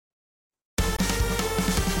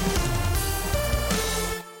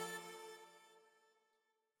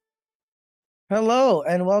Hello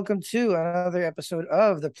and welcome to another episode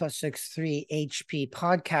of the Plus 63 HP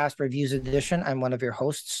Podcast Reviews Edition. I'm one of your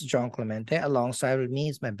hosts, John Clemente. Alongside with me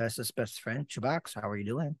is my bestest best friend, Chubax. How are you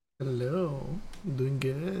doing? Hello. Doing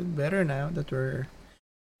good. Better now that we're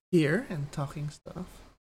here and talking stuff.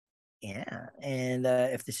 Yeah, and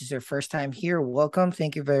if this is your first time here, welcome.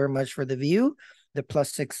 Thank you very much for the view. The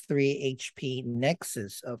Plus 63 HP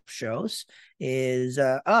Nexus of shows is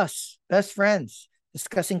us, best friends,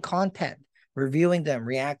 discussing content, reviewing them,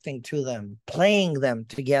 reacting to them, playing them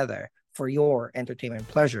together for your entertainment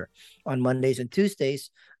pleasure. On Mondays and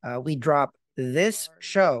Tuesdays, we drop this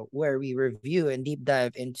show where we review and deep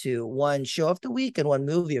dive into one show of the week and one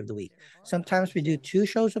movie of the week. Sometimes we do two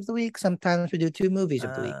shows of the week, sometimes we do two movies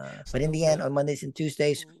of the week. But in the end, on Mondays and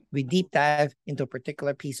Tuesdays, we deep dive into a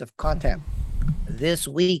particular piece of content. This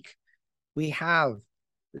week, we have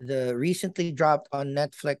the recently dropped on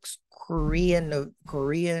Netflix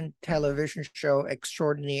Korean television show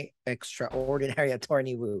Extraordinary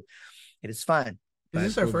Attorney Woo. It is fun.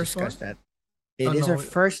 Is this our first one? That. It is our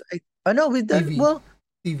first. Oh no, we've done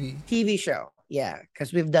TV show. Yeah,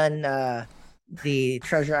 because we've done the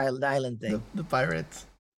Treasure Island thing. The pirates.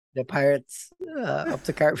 The pirates of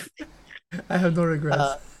the Caribbean. I have no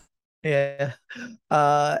regrets. Yeah.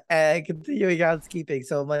 And continuing housekeeping.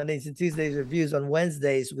 So Mondays and Tuesdays reviews. On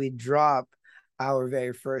Wednesdays, we drop our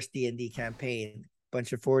very first D&D campaign.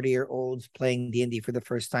 Bunch of 40-year-olds playing D&D for the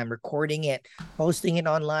first time, recording it, posting it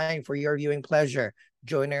online for your viewing pleasure.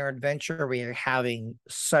 Join our adventure. We are having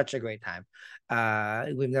such a great time.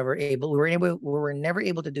 We were never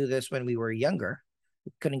able to do this when we were younger.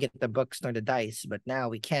 We couldn't get the books nor the dice, but now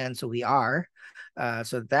we can, so we are.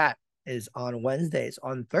 So that is on Wednesdays.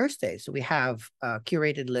 On Thursdays, we have a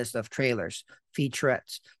curated list of trailers,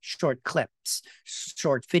 featurettes, short clips,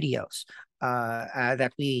 short videos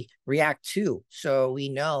that we react to, so we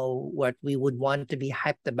know what we would want to be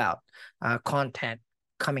hyped about, content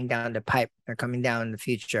coming down the pipe or coming down in the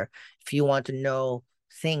future. If you want to know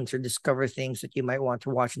things or discover things that you might want to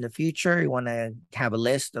watch in the future, you want to have a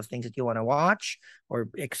list of things that you want to watch or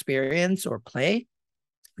experience or play,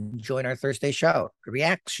 join our Thursday show,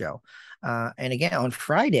 React show. And again, on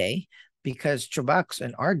Friday, because Chubax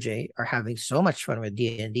and RJ are having so much fun with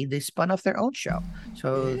D&D, they spun off their own show.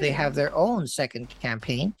 So they have their own second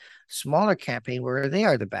campaign, smaller campaign, where they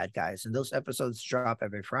are the bad guys. And those episodes drop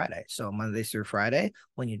every Friday. So Monday through Friday,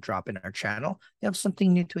 when you drop in our channel, you have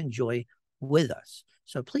something new to enjoy with us.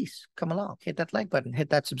 So please come along, hit that like button,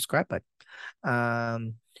 hit that subscribe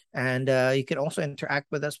button. And you can also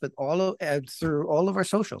interact with us with through all of our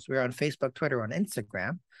socials. We're on Facebook, Twitter, on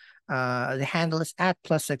Instagram. The handle is at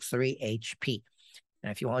 +63HP.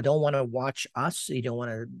 And if you don't want to watch us, you don't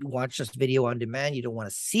want to watch this video on demand, you don't want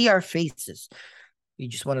to see our faces, you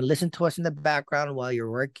just want to listen to us in the background while you're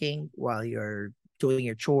working, while you're doing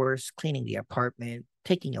your chores, cleaning the apartment,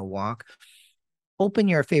 taking a walk, open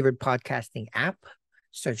your favorite podcasting app,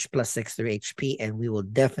 search +63HP, and we will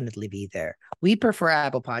definitely be there. We prefer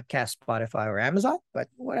Apple Podcasts, Spotify, or Amazon, but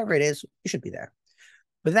whatever it is, you should be there.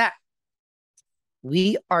 With that,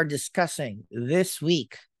 we are discussing this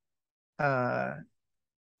week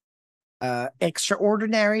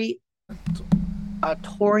Extraordinary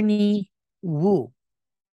Attorney Woo,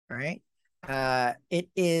 right? It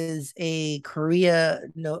is a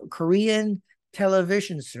Korean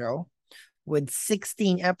television show with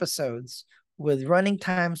 16 episodes with running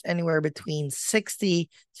times anywhere between 60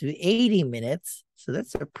 to 80 minutes. So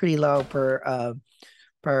that's a pretty low per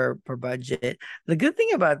budget. The good thing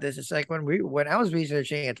about this is, like, when I was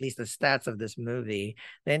researching at least the stats of this movie,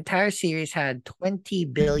 the entire series had 20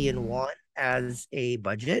 billion won as a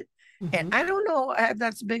budget. And I don't know if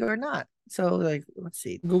that's big or not. So, like, let's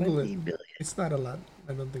see. Google it. Billion. It's not a lot.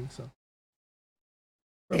 I don't think so.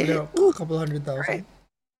 Probably a couple $100,000. Right.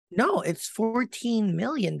 No, it's $14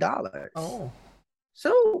 million. Oh.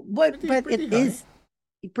 So, it is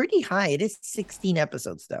pretty high. It is 16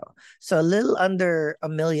 episodes though, so a little under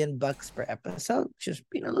 $1 million per episode, which is,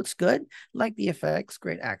 looks good. Like the effects,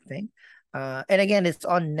 great acting. And again, it's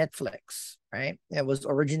on Netflix, right? It was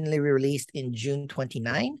originally released in June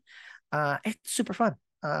 29. It's super fun.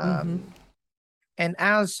 And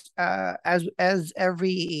as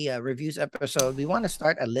every reviews episode, we want to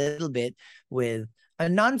start a little bit with a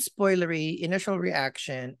non-spoilery initial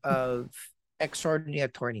reaction of Extraordinary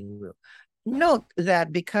Attorney Woo. Note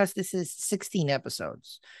that because this is 16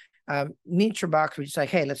 episodes, me and Chubax were just like,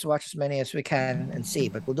 hey, let's watch as many as we can and see,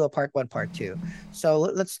 but we'll do a part 1, part 2. So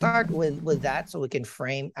let's start with that so we can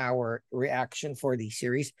frame our reaction for the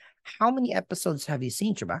series. How many episodes have you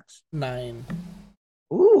seen, Chubax? 9.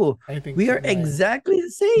 Ooh, I think we are 9. Exactly the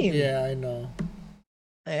same. Yeah, I know.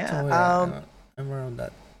 Yeah. I'm around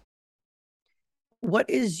that. What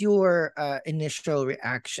is your initial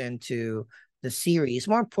reaction to the series?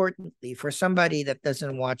 More importantly, for somebody that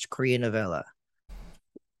doesn't watch Korean novella,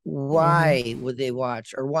 Mm-hmm. why would they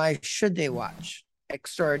watch or why should they watch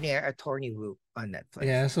Extraordinary Attorney Woo on Netflix?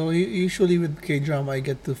 Yeah, so usually with K drama, I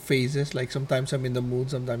get to phases. Like sometimes I'm in the mood,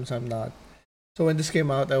 sometimes I'm not. So when this came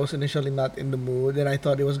out, I was initially not in the mood, and I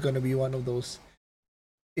thought it was gonna be one of those.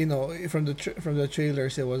 From from the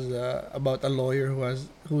trailers, it was about a lawyer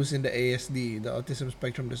who's in the ASD, the autism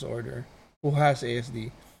spectrum disorder, who has ASD,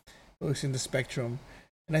 who's in the spectrum,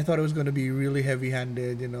 and I thought it was gonna be really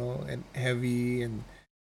heavy-handed, and heavy and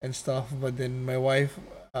stuff. But then my wife,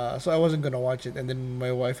 so I wasn't gonna watch it, and then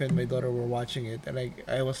my wife and my daughter were watching it, and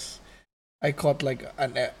I caught like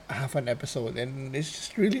half an episode, and it's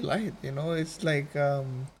just really light. It's like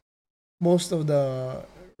most of the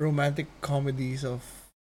romantic comedies of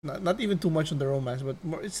not even too much on the romance, but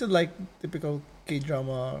more it's still like typical K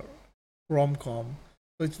drama rom com.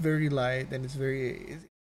 So it's very light and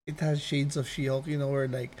it has shades of She-Hulk, where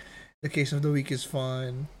like the case of the week is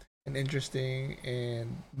fun and interesting,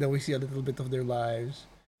 and then we see a little bit of their lives.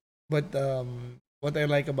 But what I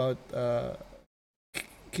like about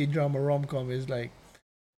K drama rom com is like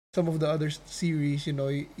some of the other series,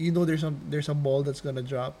 there's a ball that's gonna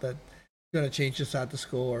drop that's gonna change the status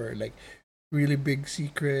quo, or like really big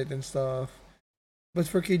secret and stuff. But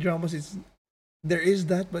for K dramas, there is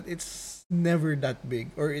that, but it's never that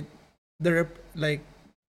big, or they're like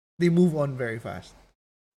they move on very fast.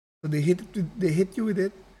 So they hit you with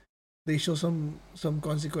it. They show some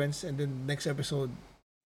consequence, and then next episode,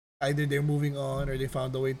 either they're moving on or they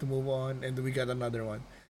found a way to move on, and we got another one.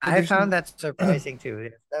 So I there's found that surprising too.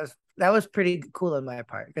 That was pretty cool on my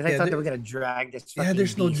part because I yeah, thought they were gonna drag this fucking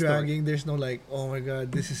there's no B story. dragging. There's no like, oh my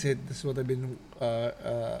god, this is it. This is what I've been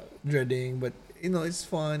dreading. But it's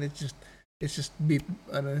fun. It's just be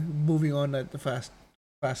moving on at the fast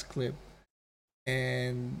clip.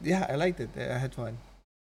 And yeah, I liked it. I had fun.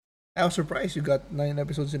 I was surprised you got 9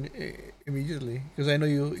 episodes immediately, because I know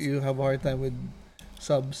you have a hard time with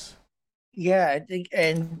subs. Yeah, I think,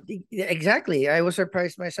 and exactly. I was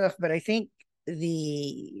surprised myself, but I think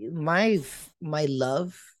my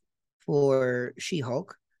love for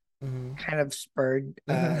She-Hulk Hmm. kind of spurred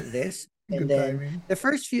this. And Good then timing. the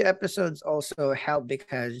first few episodes also helped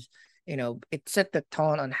because it set the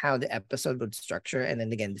tone on how the episode would structure. And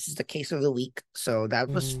then again, this is the case of the week, so that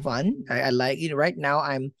was Hmm. fun. I like right now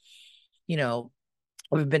you know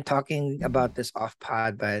we've been talking about this off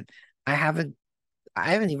pod, but I haven't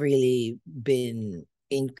I haven't really been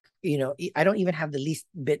in, I don't even have the least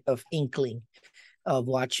bit of inkling of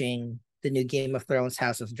watching the new Game of Thrones,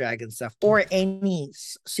 House of Dragon stuff, or any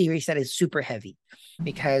series that is super heavy,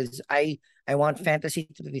 because I want fantasy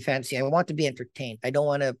to be fantasy. I want to be entertained. I don't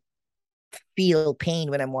want to feel pain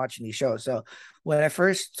when I'm watching these shows. So when I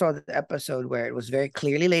first saw the episode where it was very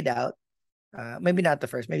clearly laid out, maybe not the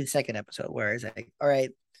first, maybe the second episode, where it's like, all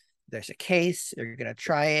right, there's a case, you're gonna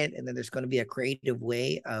try it, and then there's gonna be a creative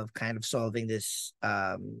way of kind of solving this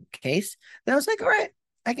case. Then I was like, all right,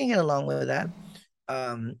 I can get along with that.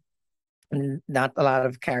 Um, not a lot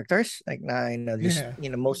of characters, like now just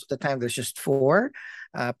Yeah. most of the time there's just four,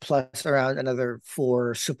 plus around another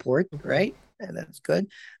four support, Support. right? And that's good.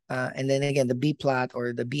 And then again, the B plot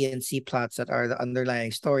or the B and C plots that are the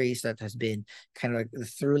underlying stories that has been kind of like the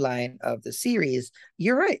through line of the series.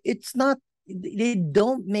 You're right. It's not, they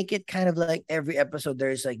don't make it kind of like every episode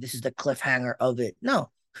there's like this is the cliffhanger of it. No.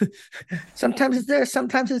 Sometimes it's there,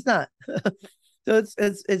 sometimes it's not. So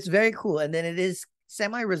it's very cool. And then it is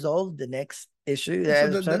semi-resolved the next issue, the So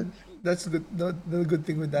episode. that's good. The good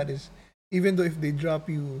thing with that is, even though if they drop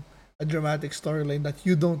you a dramatic storyline that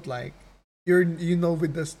you don't like,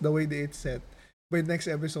 with the way that it's set, by next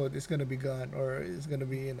episode it's gonna be gone, or it's gonna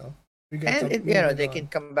be we got And some moving they can on.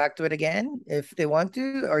 come back to it again if they want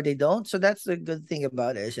to, or they don't. So that's the good thing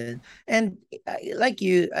about it. And like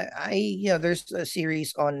you, there's a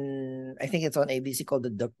series on, I think it's on ABC called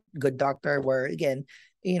Good Doctor, where again,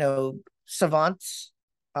 savants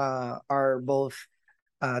are both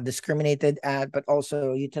discriminated at, but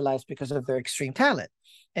also utilized because of their extreme talent.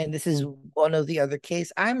 And this is one of the other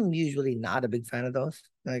case. I'm usually not a big fan of those.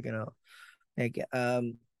 Like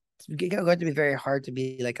it's going to be very hard to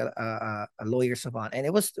be like a lawyer savant. And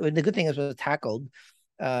the good thing is it was tackled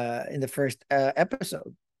in the first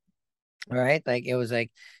episode, right? Like it was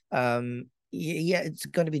like yeah, it's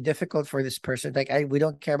going to be difficult for this person. Like we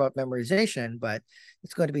don't care about memorization, but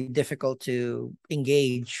it's going to be difficult to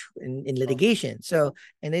engage in Oh, litigation. So,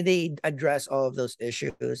 and then they address all of those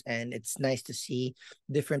issues, and it's nice to see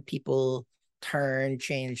different people turn,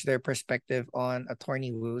 change their perspective on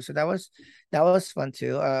Attorney Woo. So that was fun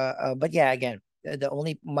too. But yeah, again,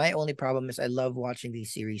 my only problem is I love watching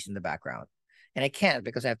these series in the background. And I can't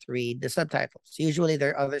because I have to read the subtitles. Usually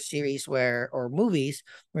there are other series or movies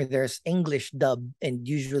where there's English dub, and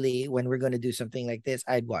usually when we're going to do something like this,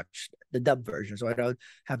 I'd watch the dub version, so I don't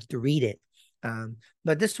have to read it.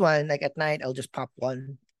 But this one, like at night, I'll just pop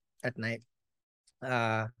one at night.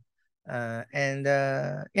 Uh, and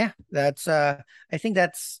yeah, that's I think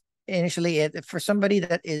that's initially it for somebody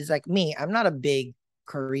that is like me. I'm not a big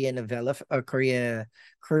Korean novella or Korean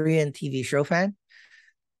TV show fan.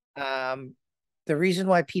 Um, the reason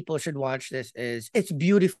why people should watch this is it's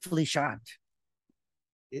beautifully shot.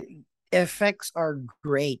 Effects are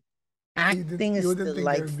great. Acting You is wouldn't think there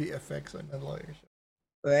delightful, would be effects on a lawyer show.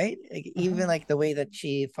 right? Like, even Uh-huh. like the way that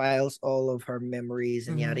she files all of her memories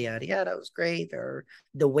and Mm-hmm. yada yada yada, that was great. Or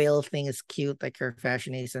the whale thing is cute, like her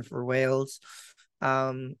fascination for whales.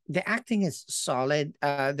 The acting is solid.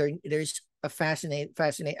 There's a fascinate.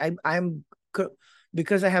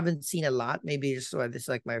 Because I haven't seen a lot. Maybe just so this is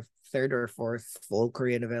like my third or fourth full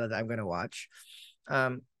Korean novella that I'm gonna watch.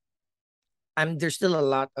 Um, there's still a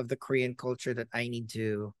lot of the Korean culture that I need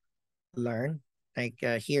to learn. Like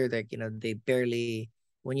here, like they barely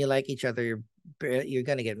when you like each other, you're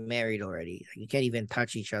gonna get married already. Like, you can't even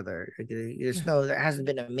touch each other. Like, there hasn't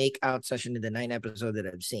been a make out session in the 9 episode that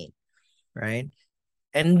I've seen, right?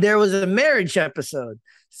 And there was a marriage episode.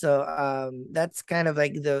 So that's kind of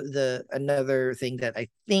like the another thing that I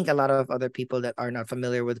think a lot of other people that are not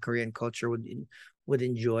familiar with Korean culture would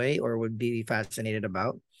enjoy or would be fascinated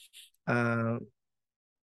about. Um,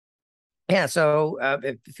 yeah, so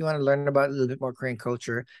if you want to learn about a little bit more Korean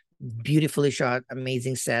culture, beautifully shot,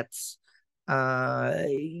 amazing sets.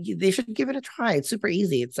 They should give it a try. It's super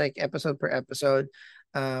easy. It's like episode per episode.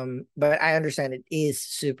 But I understand it is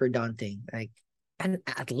super daunting. Like and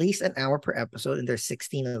at least an hour per episode, and there's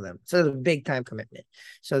 16 of them. So it's a big time commitment.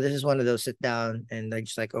 So this is one of those sit down and like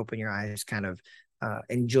just like open your eyes, kind of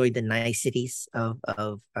enjoy the niceties of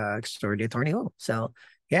Extraordinary Attorney Hall. So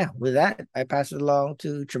yeah, with that, I pass it along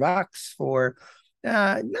to Trabox for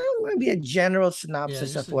no, maybe a general Yeah,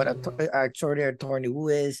 synopsis just of a what general. Extraordinary Attorney Woo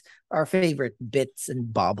is, our favorite bits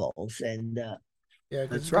and bobbles, and Yeah,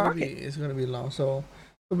 because let's rock it. it's gonna be long. So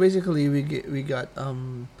basically, we got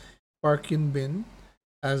Park Yun Bin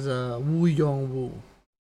as Woo Young Woo,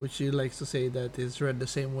 which she likes to say that is read the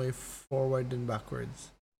same way forward and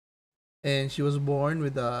backwards. And she was born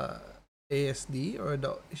with ASD, or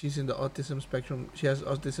she's in the autism spectrum. She has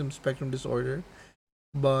autism spectrum disorder,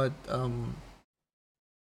 but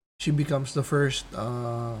she becomes the first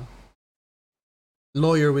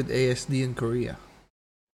lawyer with ASD in Korea.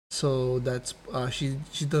 So that's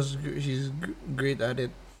she's great at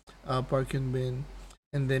it. Park Yun Bin,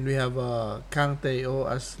 and then we have Kang Tae-oh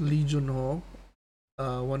as Lee Jun Ho,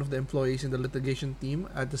 one of the employees in the litigation team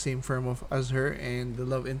at the same firm of as her and the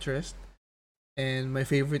love interest. And my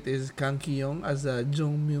favorite is Kang Ki-young as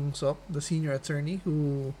Jung Myung Sok, the senior attorney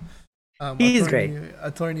who He's great.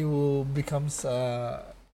 attorney who becomes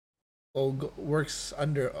works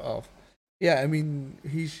under of. Yeah, I mean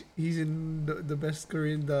he's in the best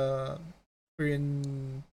Korean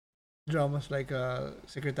dramas like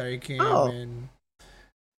Secretary Kim, Oh, and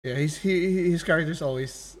yeah, his character is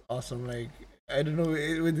always awesome. Like I don't know,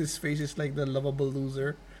 with his face, it's like the lovable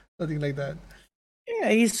loser, something like that. yeah,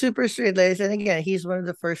 he's super straight laced, and again, he's one of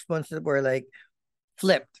the first ones that were like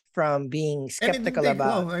flipped from being And it didn't skeptical take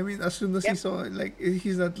about. long. I mean, as soon as he Yep, saw it, like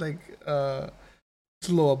he's not like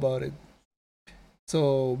slow about it.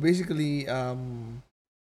 So basically,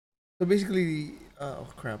 oh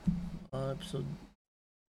crap, episode.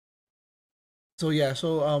 So yeah,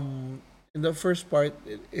 in the first part,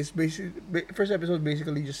 it's basically first episode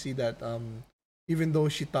basically just see that even though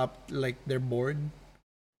she topped like their board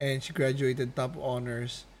and she graduated top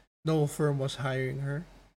honors, no firm was hiring her,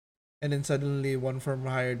 and then suddenly one firm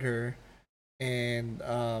hired her, and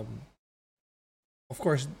of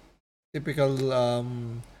course, typical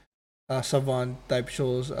savant type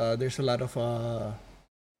shows. There's a lot of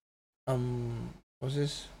what's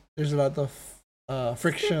this? There's a lot of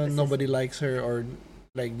friction. Nobody skepticism. likes her, or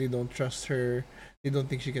like they don't trust her. They don't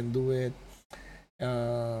think she can do it.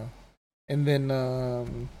 Uh, and then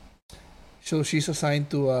so she's assigned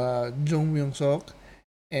to Jung Myung Sok,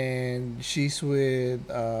 and she's with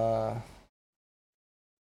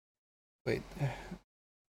wait,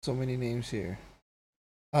 so many names here.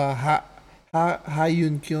 Ha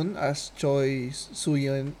Yun Kyun as Choi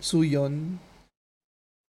Suyon,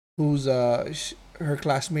 who's her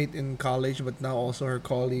classmate in college but now also her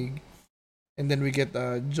colleague. And then we get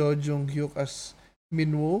Jo Jung Hyuk as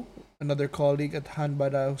Minwoo. another colleague at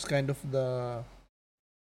Hanbada who's kind of the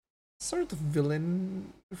sort of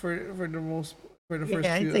villain for the most for the first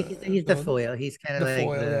Yeah, few he's the episodes. foil. He's kind of The like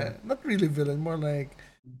foil, yeah. the Not really villain, more like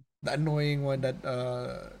the annoying one that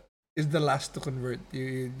is the last to convert.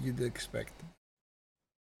 You'd expect.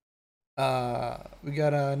 We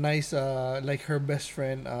got a nice like her best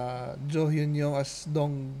friend Jo Hyun Young as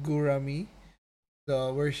Dong Gurami,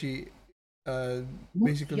 the where she uh young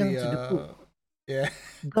basically to the goo. yeah.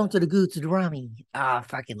 Going to the goo to the Rami. Ah, I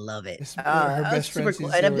fucking love it. Her best friend Super cool.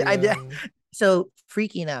 since And they were I'm young. so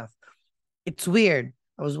freaky enough. It's weird.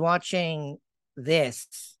 I was watching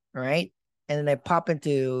this, right? And then I pop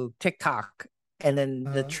into TikTok, and then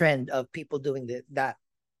the uh trend of people doing that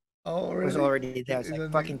oh was really? already there. It's Is like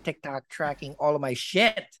that like fucking TikTok tracking all of my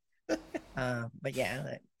shit. But yeah,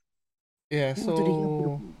 like, yeah, goo to the young to the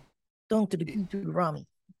so goo. Don't to the goo to the Rami.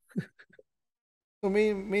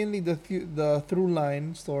 mainly the through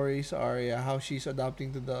line stories are yeah, how she's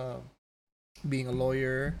adapting to the being a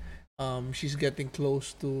lawyer. She's getting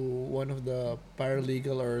close to one of the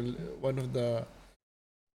paralegal or one of the.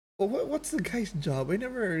 Well, what's the guy's job? I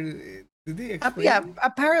never did they Yeah, explain? a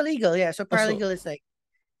paralegal. Yeah, so Also, paralegal is like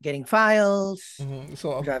getting files,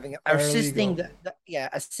 so a driving, assisting paralegal. yeah,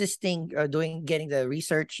 assisting, doing, getting the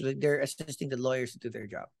research. Like, they're assisting the lawyers to do their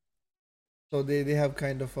job. So they have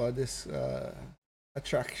kind of this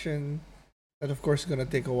attraction that of course is gonna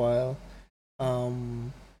take a while.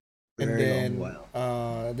 Um, and Very long then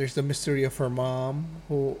while. there's the mystery of her mom,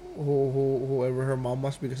 whoever her mom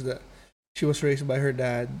was, because she was raised by her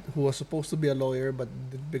dad, who was supposed to be a lawyer but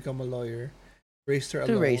didn't become a lawyer, raised her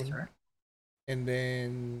To raise alone, her. and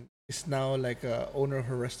then is now like a owner of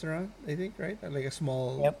a restaurant, I think, right? Like a Yep.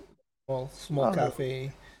 small Well, no.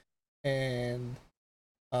 cafe, and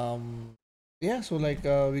um, yeah. So like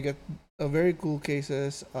we got a very cool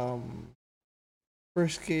cases.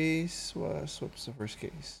 First case was what's the first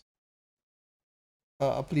case?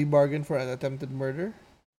 A plea bargain for an attempted murder.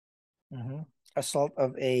 Mhm. Assault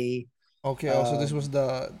of a Okay. Also, this was um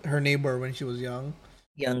the her neighbor when she was young.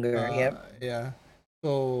 younger. Yep. Yeah.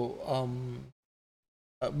 So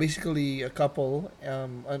basically a couple,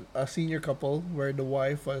 a senior couple where the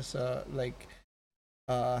wife was like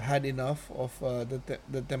had enough of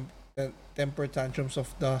the temper tantrums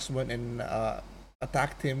of the husband and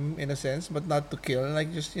attacked him in a sense, but not to kill,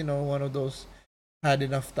 like just one of those had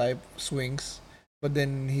enough type swings. But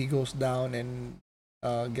then he goes down and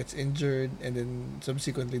gets injured and then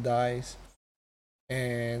subsequently dies.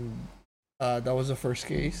 And that was the first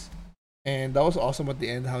case, and that was awesome at the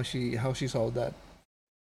end how she solved that.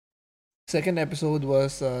 Second episode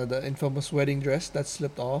was the infamous wedding dress that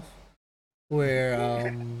slipped off,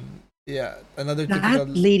 where yeah, another That typical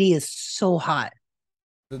lady is so hot.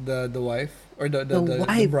 the wife or The the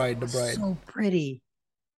wife bride, the was bride. so pretty.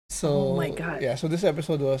 Oh my So god. yeah, so this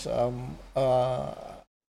episode was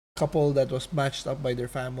couple that was matched up by their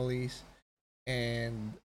families,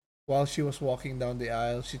 and while she was walking down the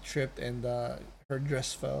aisle, she tripped and her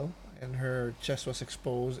dress fell and her chest was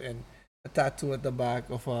exposed and a tattoo at the back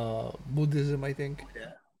of Buddhism, I think,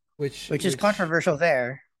 Yeah. which Which is controversial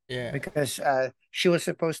there, yeah, because she was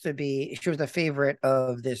supposed to be, she was the favorite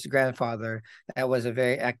of this grandfather that was a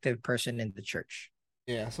very active person in the church.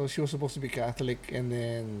 yeah. So she was supposed to be Catholic, and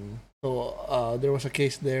then so there was a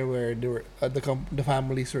case there where there were the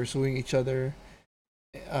families were suing each other.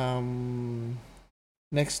 Um,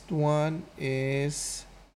 Next one is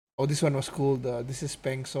this one was cool. This is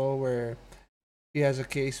Pengso, where he has a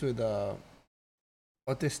case with a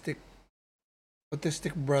autistic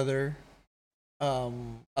autistic brother.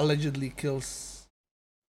 Allegedly kills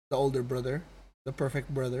the older brother, the perfect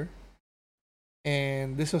brother.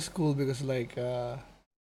 And this was cool because like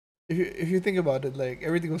if you think about it, like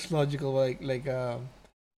everything was logical. Like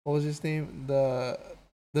what was his name? The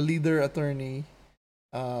leader attorney,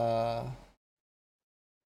 uh,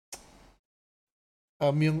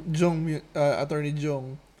 attorney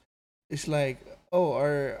Jung is like, oh,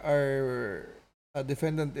 our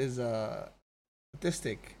defendant is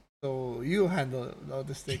autistic, so you handle the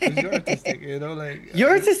autistic because you're autistic, like You're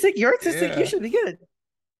artistic. You're artistic. You yeah. should be good.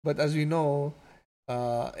 But as we know,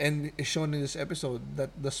 and it's shown in this episode that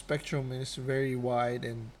the spectrum is very wide,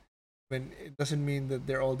 and when it doesn't mean that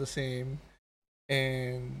they're all the same,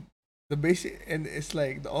 and the basic and it's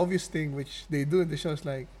like the obvious thing which they do in the show is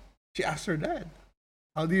like she asked her dad,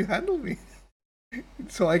 "How do you handle me?"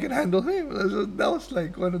 So I can handle him. So that was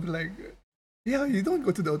like one of the like, yeah, you don't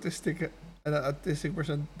go to the autistic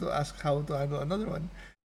person to ask how to handle another one.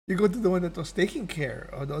 You go to the one that was taking care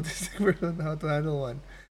of the autistic person how to handle one.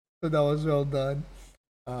 So that was well done.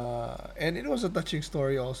 And it was a touching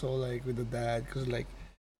story also, like with the dad, because like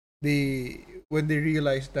they when they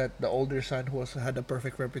realized that the older son, who was had a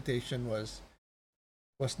perfect reputation, was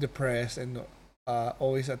depressed and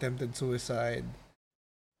always attempted suicide.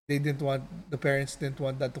 The parents didn't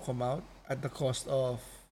want that to come out at the cost of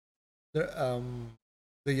the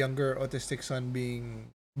the younger autistic son being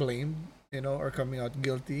blamed, or coming out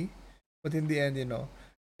guilty. But in the end,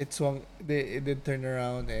 it swung. It did turn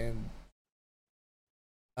around, and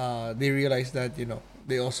they realized that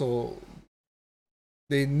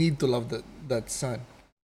they need to love that son.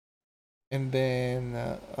 And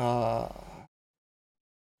then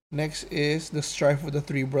next is the strife with the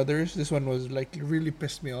three brothers. This one was like really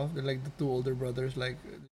pissed me off. They're like the two older brothers, like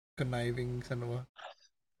conniving son of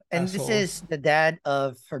And this assholes. is the dad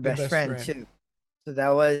of her The best best friend friend. too. So that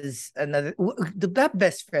was another. That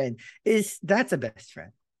best friend that's a best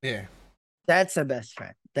friend. Yeah. That's a best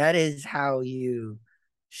friend. That is how you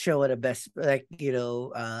show what a best, like,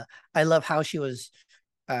 I love how she was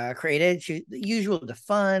created. She, the usual, the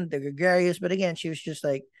fun, the gregarious, but again, she was just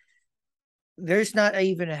like, there's not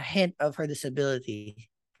even a hint of her disability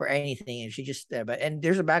for anything, and she just there. But and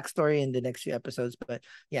there's a backstory in the next few episodes. But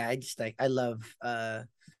yeah, I just like, I love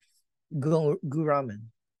Gu Ramen.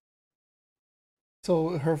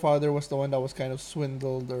 So her father was the one that was kind of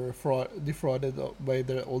swindled or defrauded by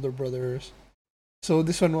the older brothers. So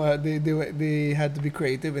this one, they had to be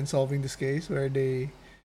creative in solving this case, where they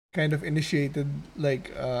kind of initiated,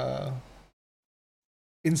 like,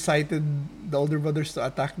 incited the older brothers to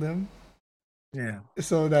attack them Yeah.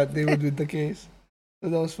 so that they would win the case. So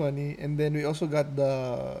that was funny. And then we also got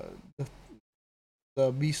the,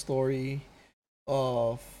 the B story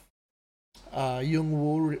of Young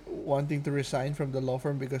Woo wanting to resign from the law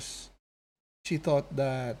firm because she thought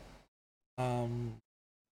that, um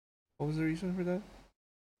what was the reason for that?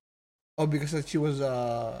 Oh, because that she was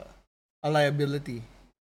a liability,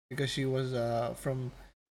 because she was from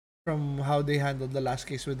how they handled the last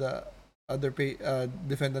case with the other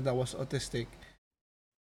defendant that was autistic.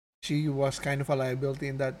 She was kind of a liability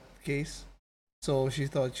in that case, so she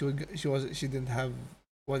thought she didn't have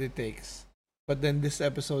what it takes. But then this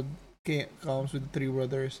episode comes with the three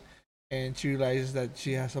brothers, and she realizes that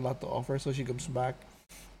she has a lot to offer, so she comes back,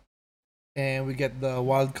 and we get the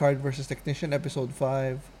wild card versus technician episode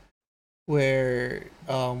 5, where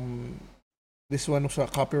this one was a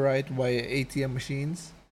copyright by ATM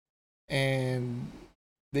machines, and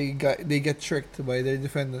they get tricked by their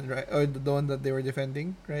defendant, right? Or the one that they were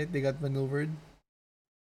defending, right? They got maneuvered.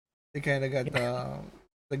 They kind of got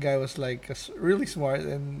the guy was like really smart,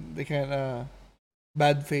 and they kind of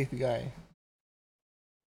bad faith guy.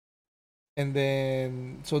 And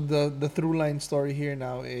then, so the through line story here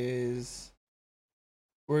now is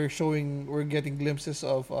we're getting glimpses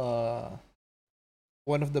of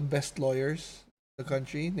one of the best lawyers in the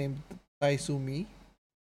country, named Tai Sumi,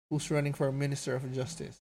 who's running for Minister of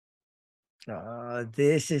Justice.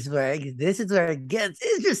 This is where it gets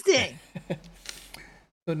interesting.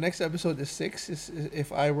 So next episode is 6, is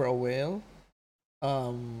If I Were a Whale.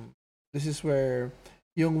 Um, this is where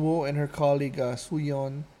Young Woo and her colleague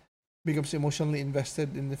Suyeon becomes emotionally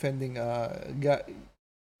invested in defending Gye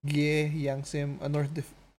Yang-sim, a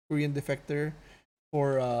Korean defector,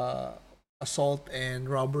 for assault and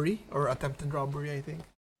robbery, or attempted robbery, I think.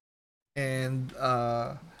 And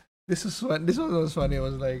this one was funny. It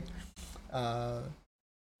was like, uh,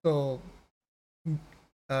 so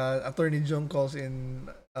Attorney Jung calls in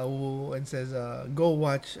Woo and says, go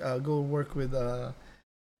work with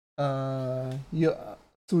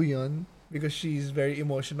Suyeon, because she's very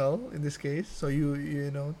emotional in this case. So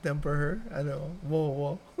temper her. I know, whoa,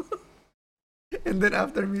 whoa. And then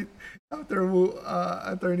after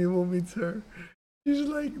Attorney Woo meets her, she's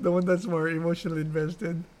like the one that's more emotionally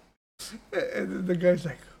invested. And then the guy's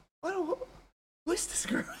like, what, who is this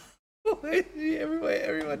girl?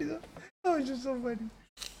 Everybody's, oh, it's just so funny.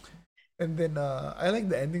 And then I like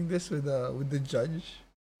the ending this with the judge.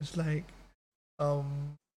 It's like,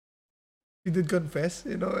 um she did confess,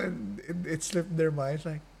 and it slipped their minds,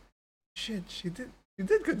 like, shit, she did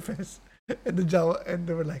confess. And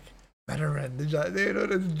they were like, veteran. The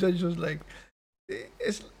judge was like,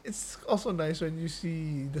 it's also nice when you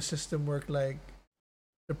see the system work, like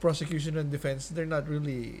the prosecution and defense. They're not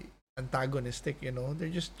really antagonistic, they're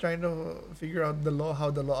just trying to figure out the law, how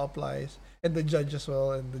the law applies, and the judge as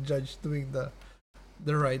well, and the judge doing the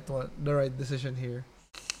right one, the right decision here.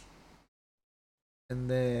 And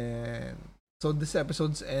then, so this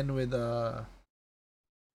episode's end with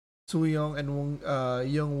Soo-young and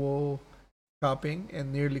Young Wo shopping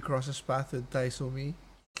and nearly crosses path with Tai Sumi.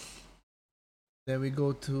 Then we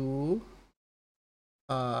go to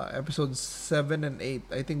episodes 7 and 8.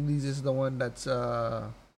 I think this is the one that's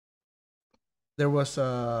there's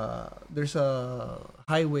a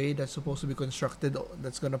highway that's supposed to be constructed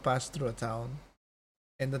that's gonna pass through a town,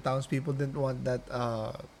 and the townspeople didn't want that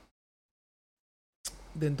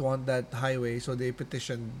highway, so they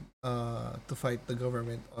petitioned to fight the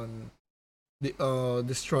government on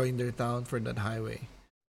destroying their town for that highway.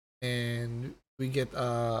 And we get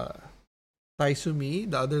Taisumi,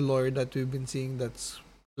 the other lawyer that we've been seeing, that's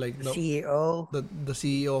like The CEO. the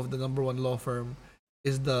CEO of the number one law firm,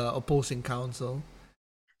 is the opposing counsel.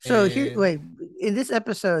 So here, And wait, in this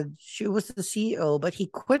episode, she was the CEO, but he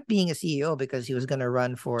quit being a CEO because he was gonna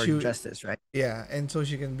run for she justice, right? yeah, and so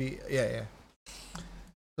she can be yeah.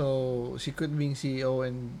 So she quit being CEO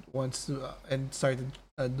and wants to and started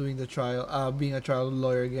doing the trial, being a trial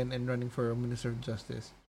lawyer again and running for Minister of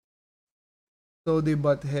Justice. So they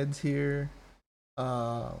butt heads here.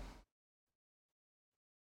 Uh,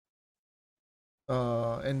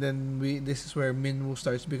 and then this is where Minwoo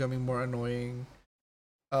starts becoming more annoying.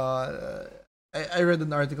 Uh, I read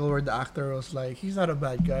an article where the actor was like, he's not a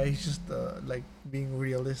bad guy. He's just like being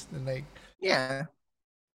realist and like Yeah,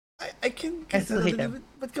 I can I get that still a hate little him. bit,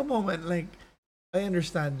 but come on, man. Like I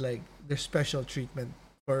understand like there's special treatment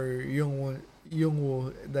for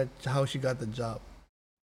Youngwoo, that how she got the job,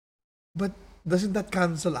 but doesn't that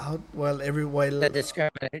cancel out The while the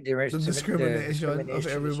discrimination of discrimination she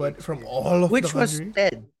everybody from experienced, all of the which was country?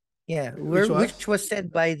 said, yeah, Which was which was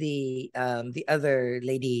said by the other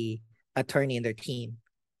lady attorney in their team,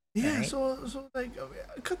 yeah. right? So like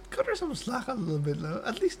cut her some slack a little bit,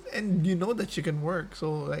 at least, and you know that she can work.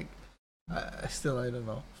 So like, still I don't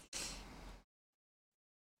know.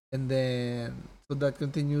 And then so that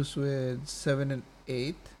continues with 7 and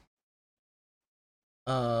 8.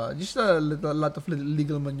 Just a lot of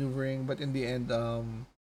legal maneuvering, but in the end,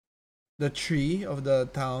 the tree of the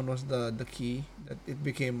town was the key that it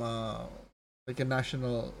became like a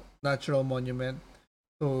national natural monument.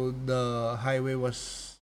 So the highway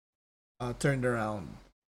was turned around,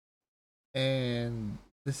 and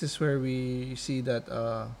this is where we see that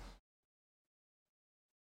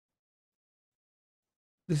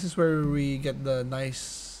this is where we get the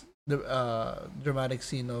nice the dramatic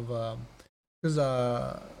scene of because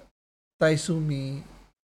Taisumi,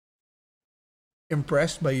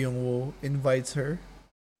 impressed by Youngwoo, invites her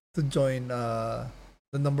to join the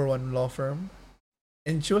number one law firm,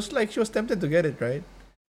 and she was tempted to get it, right?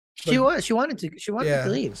 But She wanted to yeah,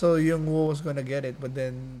 leave. so Youngwoo was gonna get it, but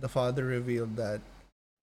then the father revealed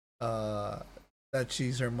uh that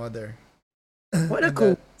she's her mother, What a and that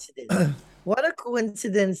coincidence. What a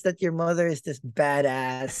coincidence that your mother is this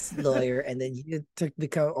badass lawyer, and then you took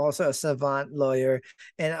become also a savant lawyer.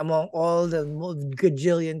 And among all the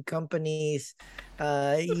gajillion companies,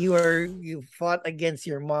 you fought against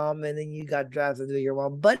your mom, and then you got drafted with your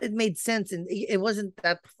mom. But it made sense, and it wasn't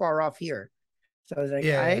that far off here. So I was like,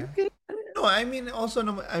 yeah, I yeah. No, I mean also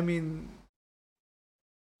no, I mean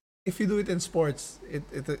if you do it in sports,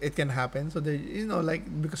 it can happen. So they, like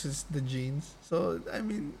because it's the genes. So I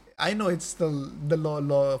mean, I know it's still the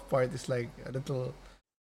law part is like a little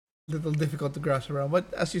difficult to grasp around.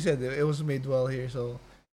 But as you said, it was made well here, so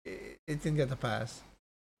it can get a pass.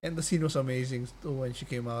 And the scene was amazing too when she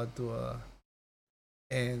came out to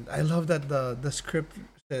and I love that the script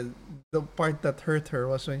said the part that hurt her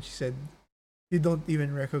was when she said, "You don't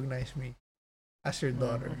even recognize me as your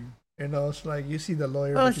daughter." Mhm. It's like you see the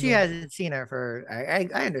lawyer, Well, but you she don't. hasn't seen her for.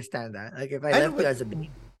 I understand that. Like if I I know, left you as a baby,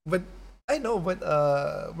 but I know, but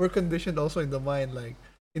we're conditioned also in the mind, like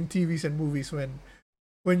in TVs and movies,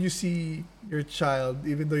 when you see your child,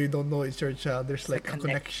 even though you don't know it's your child, there's it's a like a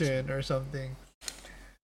connection connection. or something.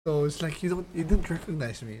 So it's like you didn't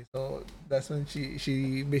recognize me. So that's when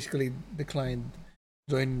she basically declined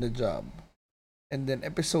joining the job. And then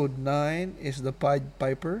episode 9 is the Pied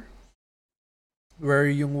Piper, where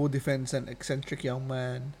Woo defends an eccentric young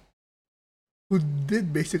man who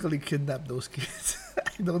did basically kidnap those kids.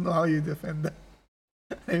 I don't know how you defend that.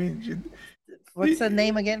 I mean, What's the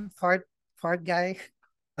name again? Fart guy.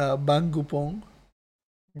 Bang Gupong.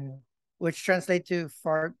 Yeah. Which translate to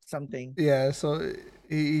fart something. Yeah, so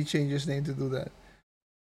he changed his name to do that.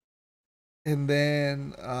 And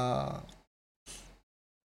then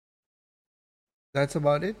that's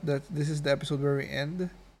about it. This is the episode where we end.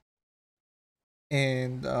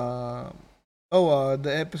 And the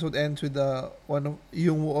episode ends with one of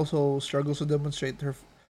Yung also struggles to demonstrate her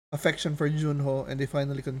affection for Junho, and they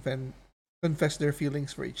finally confess their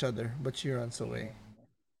feelings for each other. But she runs away,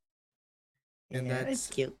 Yeah, and yeah, it's that's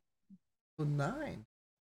cute. episode 9.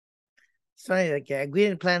 It's funny, like yeah, we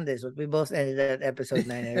didn't plan this, but we both ended at episode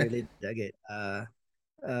 9. I really dug it.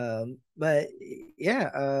 But yeah,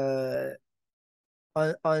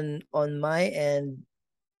 On my end,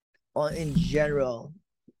 on in general,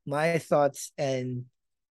 my thoughts and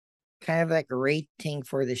kind of like rating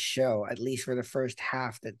for the show, at least for the first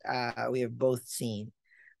half that we have both seen.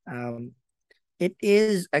 Um, it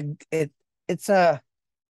is a it's a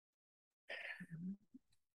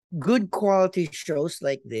good quality shows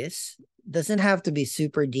like this. Doesn't have to be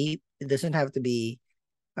super deep. It doesn't have to be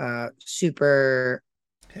super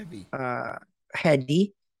Heavy. uh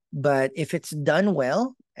heady, but if it's done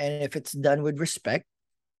well and if it's done with respect,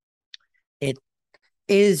 it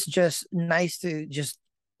is just nice to just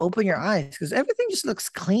open your eyes because everything just looks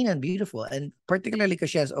clean and beautiful, and particularly because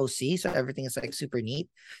she has OC, so everything is like super neat.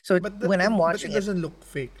 So when I'm But it watching it, doesn't look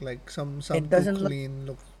fake. Like it some too doesn't look. clean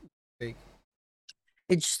look fake.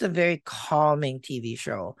 It's just a very calming TV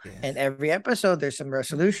show, and Yes. every episode there's some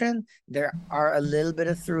resolution. There are a little bit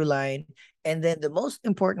of through line, and then the most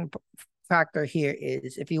important factor here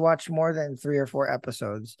is if you watch more than 3 or 4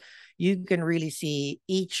 episodes, you can really see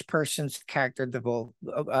each person's character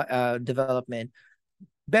development,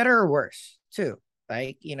 better or worse too.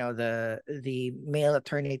 Like, the male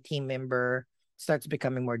attorney team member starts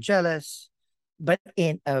becoming more jealous, but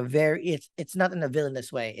in a very it's not in a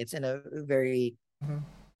villainous way. It's in a very Uh-huh.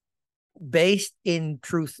 based in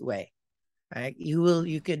truth way. Right?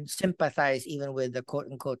 You can sympathize even with the quote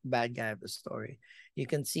unquote bad guy of the story. You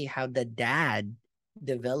can see how the dad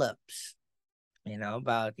develops,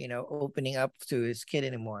 about opening up to his kid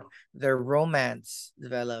anymore. Their romance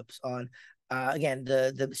develops on, again,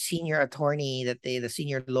 the senior attorney the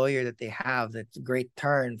senior lawyer that they have. That's a great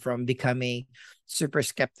turn from becoming super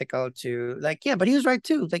skeptical to like, yeah, but he was right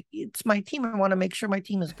too. Like, it's my team. I want to make sure my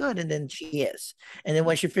team is good, and then she is. And then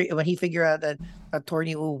when he figure out that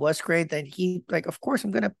attorney Wu was great, then he like, of course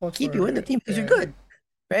I'm gonna Fought keep for you in the her. team because you're Yeah. good,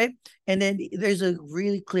 right? And then there's a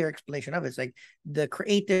really clear explanation of it. It's like the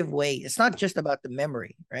creative way. It's not just about the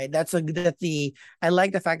memory, right? I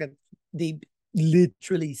like the fact that they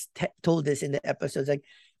literally told this in the episodes. Like,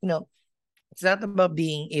 you know, it's not about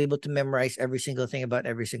being able to memorize every single thing about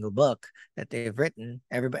every single book that they've written.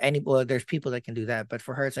 Well, there's people that can do that, but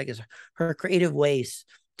for her, it's her creative ways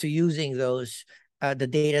to using those the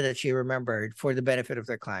data that she remembered for the benefit of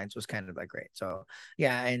their clients was kind of like great. So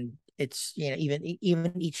yeah, and it's even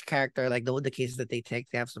each character, like the cases that they take,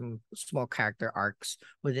 they have some small character arcs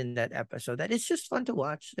within that episode that it's just fun to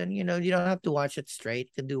watch. And you don't have to watch it straight.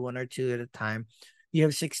 You can do one or two at a time. You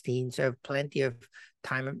have 16, so you have plenty of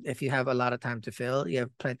time. If you have a lot of time to fill, you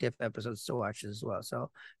have plenty of episodes to watch as well. So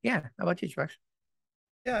yeah, how about you, Josh?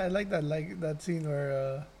 Yeah, I like that. Like that scene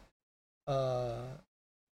where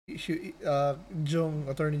Jung,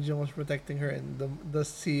 attorney Jung was protecting her, and the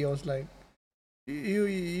CEO was like,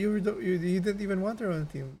 you didn't even want her on the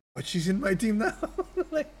team, but she's in my team now.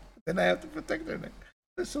 Like, then I have to protect her. Like,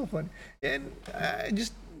 that's so funny. And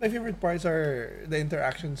just my favorite parts are the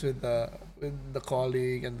interactions with the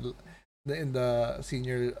colleague and the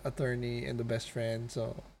senior attorney and the best friend.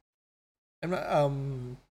 So I'm not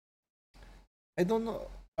I don't know.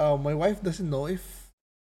 My wife doesn't know if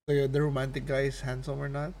the romantic guy is handsome or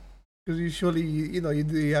not. Because usually, you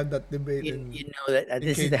have that debate You know that in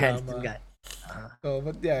this K is the handsome drama. guy. So,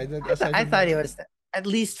 but yeah, aside I from thought that, he was at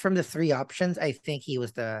least from the three options. I think he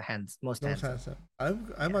was the most most handsome.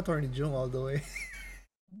 handsome. I'm Yeah, attorney Jung all the way.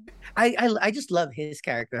 I just love his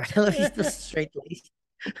character. I love he's just straight laced.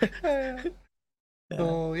 Yeah.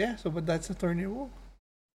 So yeah, but that's attorney Wu.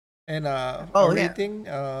 And a Oh yeah. rating,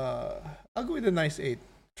 I'll go with a nice 8.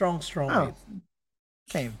 Strong Oh, 8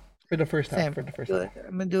 same. for the first half. Same. For the first half.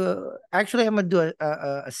 I'm gonna do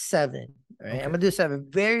a 7. Right. I'm Okay. gonna do a 7.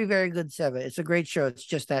 Very, very good 7. It's a great show. It's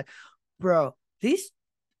just that, bro, these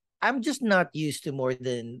I'm just not used to more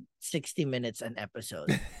than 60 minutes an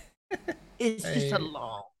episode. It's just a I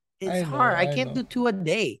long. It's I know, hard. I I can't know. do 2 a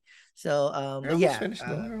day. So We're but almost yeah. finished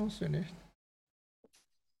though. We're almost finished.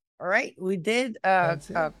 All right. We did That's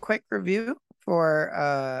it. a quick review for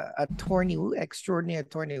Attorney Woo, Extraordinary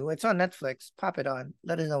Attorney Woo. It's on Netflix. Pop it on.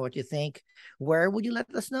 Let us know what you think. Where would you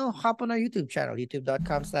let us know? Hop on our YouTube channel,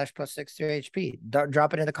 youtube.com/plus63hp.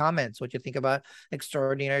 Drop it in the comments what you think about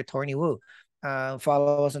Extraordinary Attorney Woo.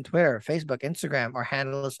 Follow us on Twitter, Facebook, Instagram. Our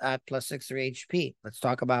handle is at +63hp. Let's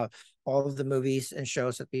talk about all of the movies and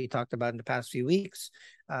shows that we talked about in the past few weeks.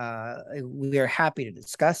 We are happy to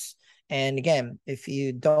discuss. And again, if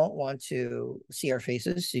you don't want to see our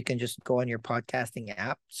faces, you can just go on your podcasting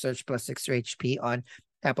app, search +63hp on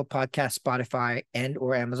Apple Podcast, Spotify, and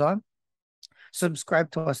or Amazon.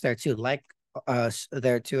 Subscribe to us there too. Like us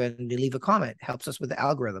there too, and leave a comment. Helps us with the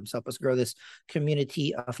algorithms. Help us grow this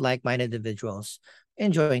community of like-minded individuals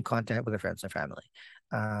enjoying content with their friends and family.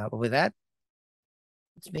 But with that,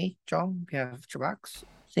 It's me, John. We have Trabax.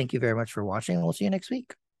 Thank you very much for watching. We'll see you next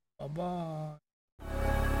week. Bye bye.